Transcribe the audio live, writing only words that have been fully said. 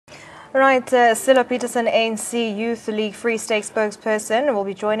Right, Silla Peterson, ANC Youth League Free State spokesperson, will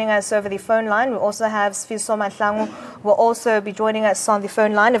be joining us over the phone line. We also have Sfiso Mahlangu, who will also be joining us on the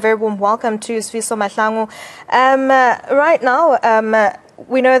phone line. A very warm welcome to Sfiso Mahlangu. Right now,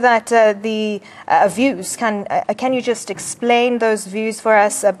 we know that the views, can you just explain those views for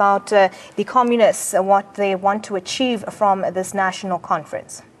us about the communists and what they want to achieve from this national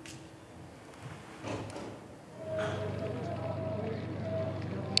conference?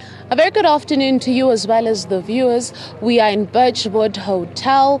 A very good afternoon to you as well as the viewers. We are in Birchwood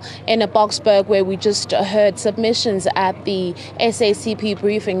Hotel in Boksburg, where we just heard submissions at the SACP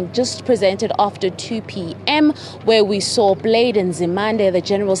briefing just presented after 2 p.m, where we saw Blade Nzimande, the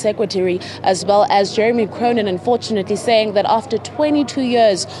General Secretary, as well as Jeremy Cronin, unfortunately saying that after 22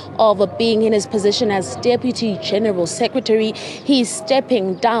 years of being in his position as Deputy General Secretary, he's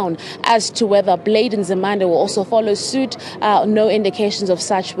stepping down. As to whether Blade Nzimande will also follow suit, no indications of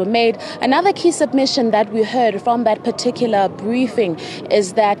such were made. Another key submission that we heard from that particular briefing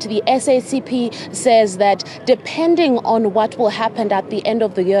is that the SACP says that depending on what will happen at the end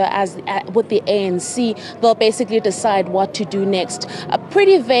of the year with the ANC, they'll basically decide what to do next.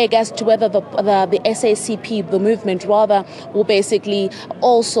 Pretty vague as to whether the SACP, the movement rather, will basically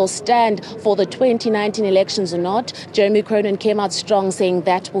also stand for the 2019 elections or not. Jeremy Cronin came out strong saying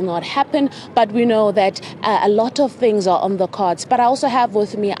that will not happen, but we know that a lot of things are on the cards. But I also have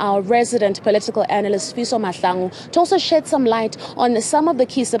with me our resident political analyst Sfiso Mahlangu to also shed some light on some of the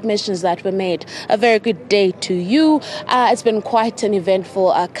key submissions that were made. A very good day to you. It's been quite an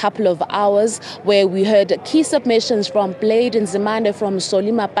eventful couple of hours where we heard key submissions from Blade Nzimande, from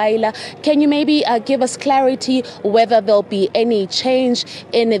Solima Paila. Can you maybe give us clarity whether there'll be any change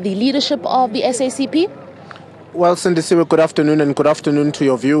in the leadership of the SACP? Well, Sindisiwe, good afternoon, and good afternoon to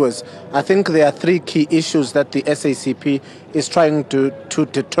your viewers. I think there are three key issues that the SACP is trying to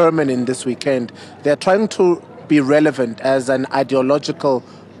determine in this weekend. They're trying to be relevant as an ideological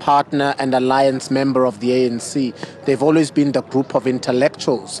partner and alliance member of the ANC. They've always been the group of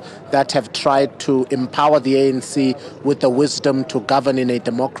intellectuals that have tried to empower the ANC with the wisdom to govern in a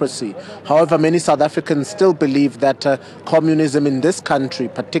democracy. However, many South Africans still believe that communism in this country,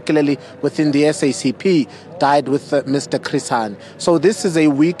 particularly within the SACP, died with Mr. Cronin. So this is a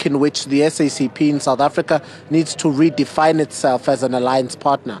week in which the SACP in South Africa needs to redefine itself as an alliance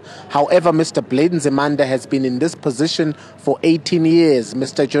partner. However, Mr. Blade Nzimande has been in this position for 18 years,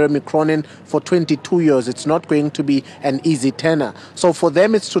 Mr. Jeremy Cronin for 22 years. It's not going to be an easy tenor. So for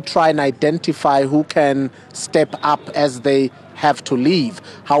them, it's to try and identify who can step up as they have to leave.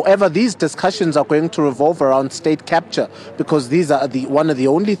 However, these discussions are going to revolve around state capture, because these are one of the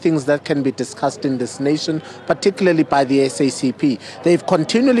only things that can be discussed in this nation, particularly by the SACP. They've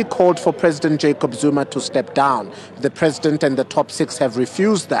continually called for President Jacob Zuma to step down. The president and the top six have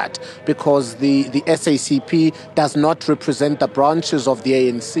refused that because the SACP does not represent the branches of the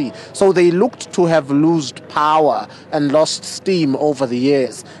ANC. So they looked to have lost power and lost steam over the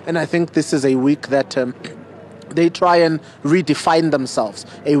years. And I think this is a week that they try and redefine themselves,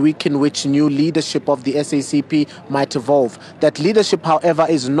 a week in which new leadership of the SACP might evolve. That leadership, however,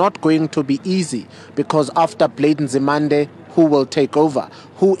 is not going to be easy, because after Blade Nzimande, who will take over?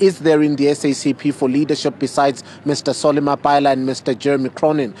 Who is there in the SACP for leadership besides Mr. Solima Paila and Mr. Jeremy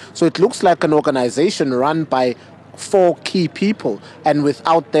Cronin? So it looks like an organization run by 4 key people, and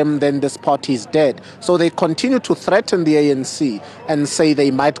without them, then this party is dead. So they continue to threaten the ANC and say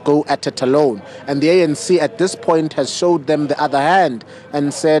they might go at it alone. And the ANC at this point has showed them the other hand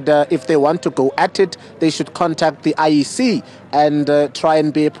and said if they want to go at it, they should contact the IEC and try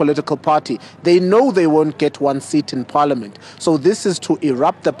and be a political party. They know they won't get 1 seat in parliament. So this is to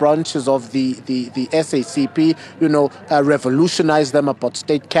erupt the branches of the SACP, revolutionize them about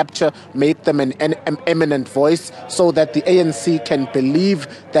state capture, make them an eminent voice, so that the ANC can believe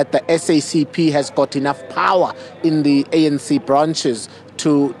that the SACP has got enough power in the ANC branches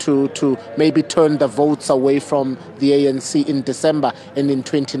to maybe turn the votes away from the ANC in December and in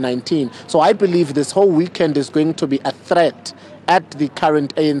 2019. So I believe this whole weekend is going to be a threat at the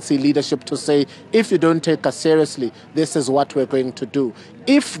current ANC leadership to say, if you don't take us seriously, this is what we're going to do.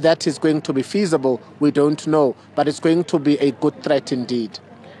 If that is going to be feasible, we don't know, but it's going to be a good threat indeed.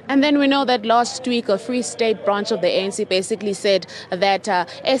 And then we know that last week a Free State branch of the ANC basically said that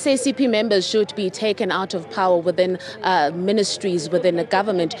SACP members should be taken out of power within ministries within the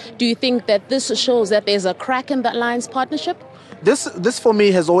government. Do you think that this shows that there's a crack in the alliance partnership? This for me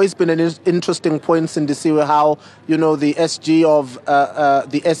has always been an interesting point in Sindisiwe, how the SG of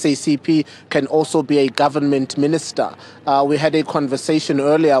the SACP can also be a government minister. We had a conversation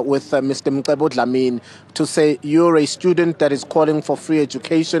earlier with Mr. Mcebo Dlamini to say you're a student that is calling for free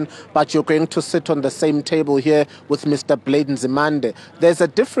education, but you're going to sit on the same table here with Mr. Bladen Zimande. There's a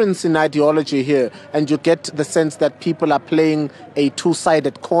difference in ideology here, and you get the sense that people are playing a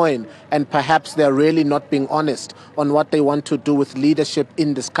two-sided coin, and perhaps they're really not being honest on what they want to do with leadership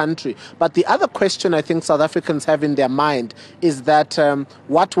in this country. But the other question I think South Africans have in their mind is that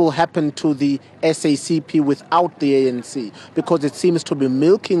what will happen to the SACP without the ANC, because it seems to be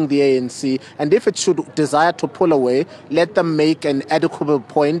milking the ANC, and if it should desire to pull away, let them make an adequate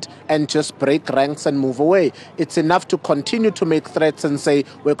point and just break ranks and move away. It's enough to continue to make threats and say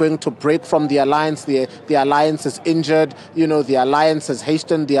we're going to break from the alliance, the alliance is injured, the alliance has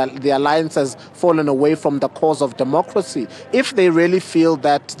hastened, the alliance has fallen away from the cause of democracy. If they really feel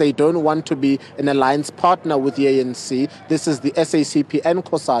that they don't want to be an alliance partner with the ANC, this is the SACP and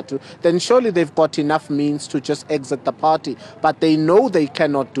COSATU, then surely they've got enough means to just exit the party. But they know they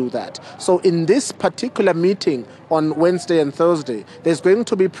cannot do that. So in this particular meeting on Wednesday and Thursday, there's going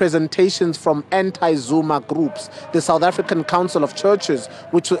to be presentations from anti-Zuma groups. The South African Council of Churches,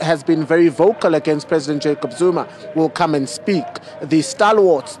 which has been very vocal against President Jacob Zuma, will come and speak. The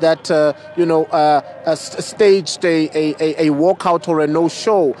stalwarts that staged a walkout or a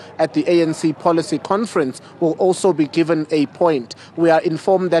no-show at the ANC policy conference will also be given a point. We are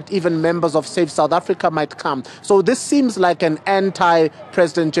informed that even members of Save South Africa might come. So this seems like an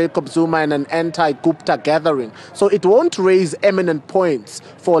anti-President Jacob Zuma and an anti-Gupta gathering. So it won't raise eminent points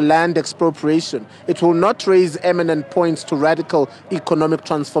for land expropriation. It will not raise eminent points to radical economic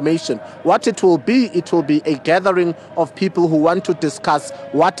transformation. What it will be a gathering of people who want to discuss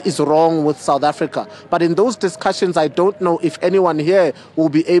what is wrong with South Africa. But in those discussions, I don't know if anyone here will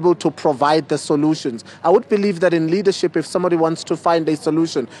be able to provide the solutions. I would believe that in leadership, if somebody wants to find a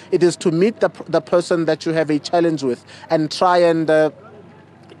solution, it is to meet the person that you have a challenge with and try and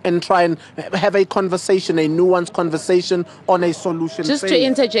have a conversation, a nuanced conversation on a solution. Just to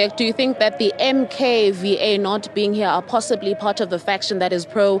interject, do you think that the MKVA not being here are possibly part of the faction that is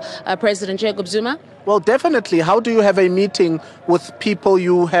pro-President Jacob Zuma? Well, definitely. How do you have a meeting with people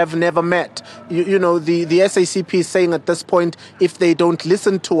you have never met? The SACP is saying at this point, if they don't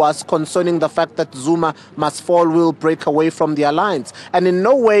listen to us concerning the fact that Zuma must fall, we'll break away from the alliance. And in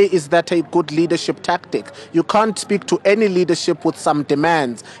no way is that a good leadership tactic. You can't speak to any leadership with some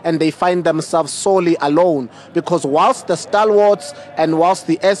demands and they find themselves sorely alone, because whilst the stalwarts and whilst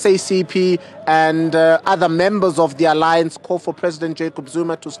the SACP and other members of the alliance call for President Jacob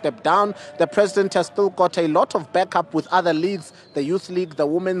Zuma to step down, the president has still got a lot of backup with other leagues, the Youth League, the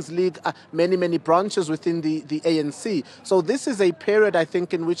Women's League, many branches within the ANC. So this is a period, I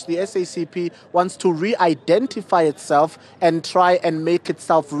think, in which the SACP wants to re-identify itself and try and make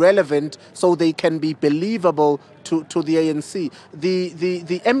itself relevant so they can be believable to the ANC.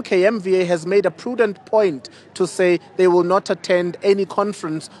 The MKMVA has made a prudent point to say they will not attend any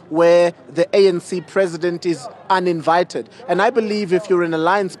conference where the ANC president is uninvited. And I believe if you're an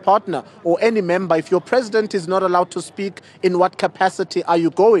alliance partner or any member, if your president is not allowed to speak, in what capacity are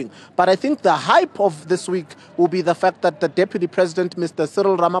you going? But I think the hype of this week will be the fact that the deputy president, Mr.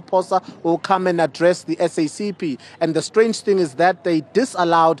 Cyril Ramaphosa, will come and address the SACP. And the strange thing is that they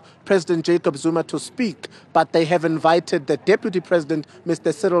disallowed President Jacob Zuma to speak, but they have invited the deputy president,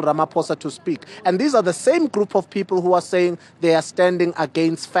 Mr. Cyril Ramaphosa, to speak. And these are the same group of people who are saying they are standing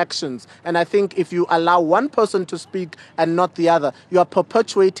against factions. And I think if you allow one person to speak and not the other, you are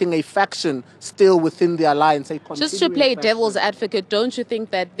perpetuating a faction still within the alliance. Just to play devil's advocate, don't you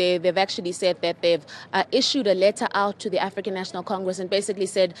think that they've actually said that they've issued a letter out to the African National Congress and basically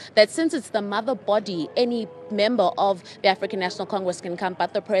said that since it's the mother body, any member of the African National Congress can come,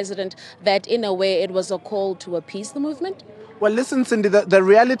 but the president, that in a way it was a call to appease the movement? Well, listen, Cindy, the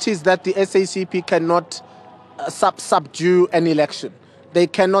reality is that the SACP cannot subdue an election. They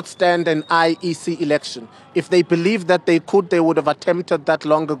cannot stand an IEC election. If they believed that they could, they would have attempted that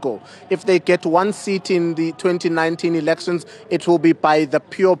long ago. If they get one seat in the 2019 elections, it will be by the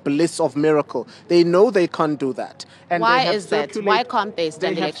pure bliss of miracle. They know they can't do that. And why is that? Why can't they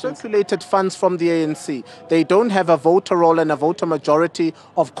stand elections? They have circulated funds from the ANC. They don't have a voter roll and a voter majority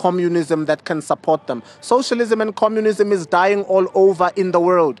of communism that can support them. Socialism and communism is dying all over in the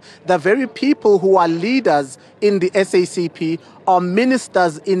world. The very people who are leaders in the SACP are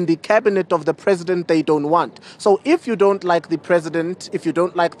ministers in the cabinet of the president they don't want. So if you don't like the president, if you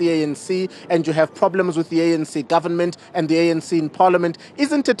don't like the ANC, and you have problems with the ANC government and the ANC in parliament,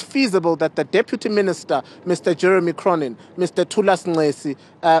 isn't it feasible that the deputy minister, Mr. Jeremy Cronin, Mr. Tulas Ngesi,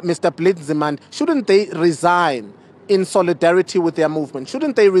 Mr. Blitzman, shouldn't they resign in solidarity with their movement?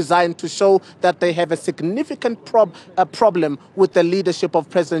 Shouldn't they resign to show that they have a significant problem with the leadership of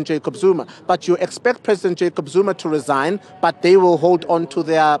President Jacob Zuma? But you expect President Jacob Zuma to resign, but they will hold on to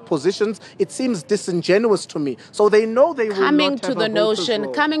their positions. It seems disingenuous to me. So they know they will not have a voter's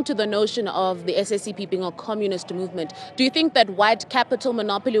roll. Coming to the notion of the SACP being a communist movement, do you think that white capital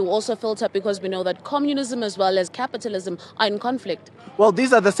monopoly will also filter, because we know that communism as well as capitalism are in conflict? Well,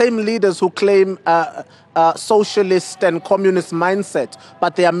 these are the same leaders who claim socialist and communist mindset,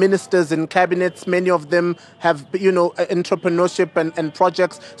 but they are ministers in cabinets. Many of them have, entrepreneurship and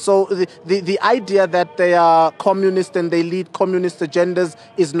projects. So the idea that they are communist and they lead communist agendas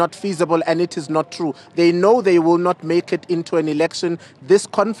is not feasible, and it is not true. They know they will not make it into an election. This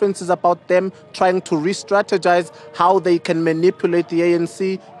conference is about them trying to re-strategize how they can manipulate the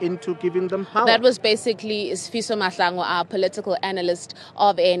ANC into giving them power. That was basically Sfiso Mahlangu, our political analyst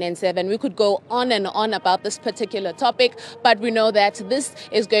of ANN7. We could go on and on about this particular topic, but we know that this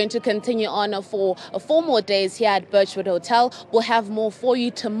is going to continue on for 4 more days here at Birchwood Hotel. We'll have more for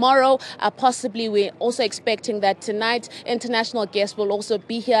you tomorrow. Possibly we're also expecting that tonight international guests will also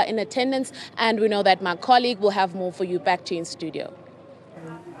be here in attendance, and we know that my colleague will have more for you. Back to you in studio.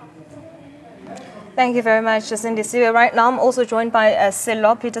 Thank you very much, Jacinda. Right now, I'm also joined by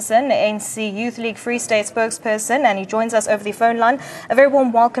Sello Peterson, ANC Youth League Free State spokesperson, and he joins us over the phone line. A very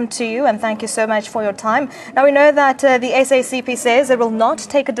warm welcome to you, and thank you so much for your time. Now, we know that the SACP says it will not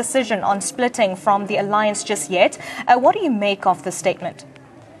take a decision on splitting from the alliance just yet. What do you make of this statement?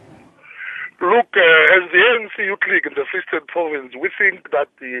 Look, as the ANC Youth League in the Free State Province, we think that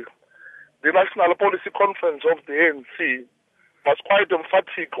the National Policy Conference of the ANC was quite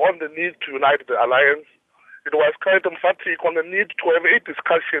emphatic on the need to unite the alliance. It was quite emphatic on the need to have a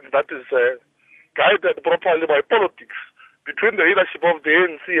discussion that is guided properly by politics between the leadership of the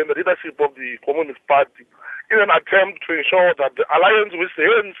ANC and the leadership of the Communist Party, in an attempt to ensure that the alliance with the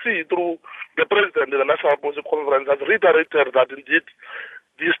ANC through the President of the National Policy Conference has reiterated that indeed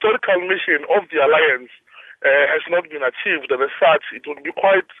the historical mission of the alliance has not been achieved, and as such it would be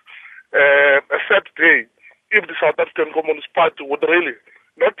quite a sad day if the South African Communist Party would really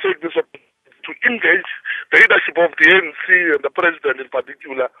not take this opportunity to engage the leadership of the ANC and the President in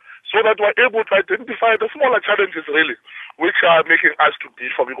particular, so that we're able to identify the smaller challenges really which are making us to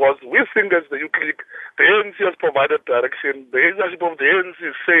differ, because we think as the Youth League, the ANC has provided direction. The leadership of the ANC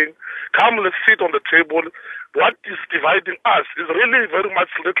is saying, come, let's sit on the table. What is dividing us is really very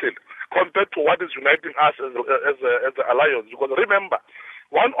much little compared to what is uniting us as an alliance. Because remember,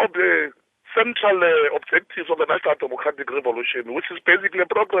 one of the central objectives of the National Democratic Revolution, which is basically a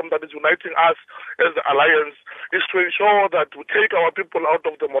program that is uniting us as the alliance, is to ensure that we take our people out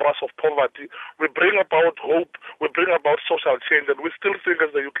of the morass of poverty, we bring about hope, we bring about social change, and we still think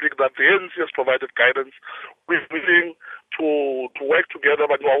as the Youth League that the ANC has provided guidance. We're willing to work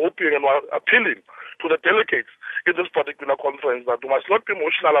together, but we are hoping and we are appealing to the delegates in this particular conference that we must not be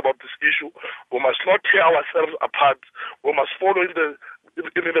emotional about this issue, we must not tear ourselves apart, we must follow in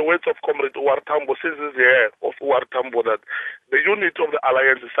the words of Comrade Uwar Tambo, says here of Uwar Tambo, that the unity of the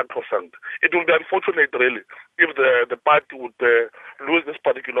alliance is sacrosanct. It will be unfortunate, really, if the party would lose this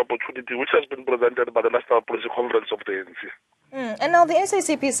particular opportunity, which has been presented by the National Policy Conference of the ANC. And now the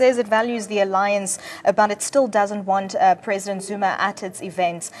SACP says it values the alliance, but it still doesn't want President Zuma at its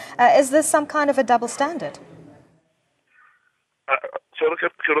events. Is this some kind of a double standard? Sorry, can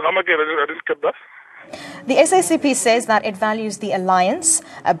you come again? I didn't get that. The SACP says that it values the alliance,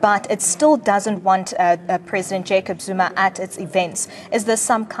 but it still doesn't want President Jacob Zuma at its events. Is this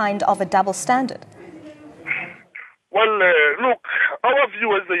some kind of a double standard? Well, look, our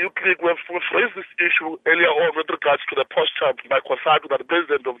view as the Youth League, we've raised this issue earlier on with regards to the posture by COSATU that the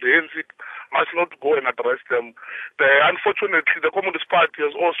President of the ANC must not go and address them. Unfortunately, the Communist Party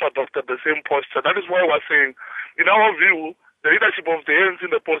has also adopted the same posture. That is why we're saying, in our view, the leadership of the ANC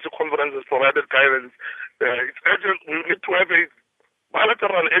in the policy conference has provided guidance. It's urgent. We need to have a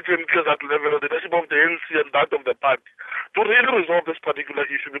bilateral agency at level, the leadership of the ANC and that of the party, to really resolve this particular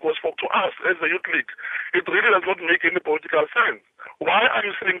issue, because to us as the Youth League, it really does not make any political sense. Why are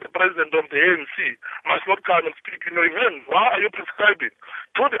you saying the President of the ANC must not come and speak in your event? Why are you prescribing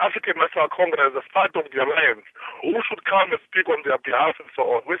to the African National Congress as part of the alliance who should come and speak on their behalf and so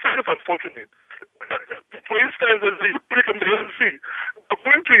on? We think it's unfortunate. For instance, as the Youth League and the ANC are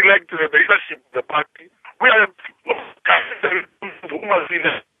going to elect the leadership of the party, we are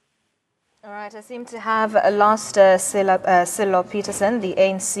All right, I seem to have lost Silo Peterson, the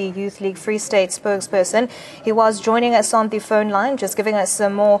ANC Youth League Free State spokesperson. He was joining us on the phone line, just giving us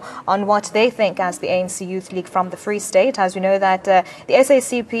some more on what they think as the ANC Youth League from the Free State. As we know that the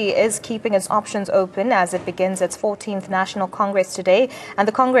SACP is keeping its options open as it begins its 14th National Congress today. And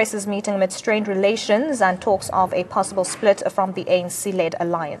the Congress is meeting amid strained relations and talks of a possible split from the ANC-led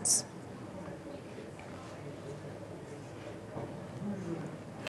alliance.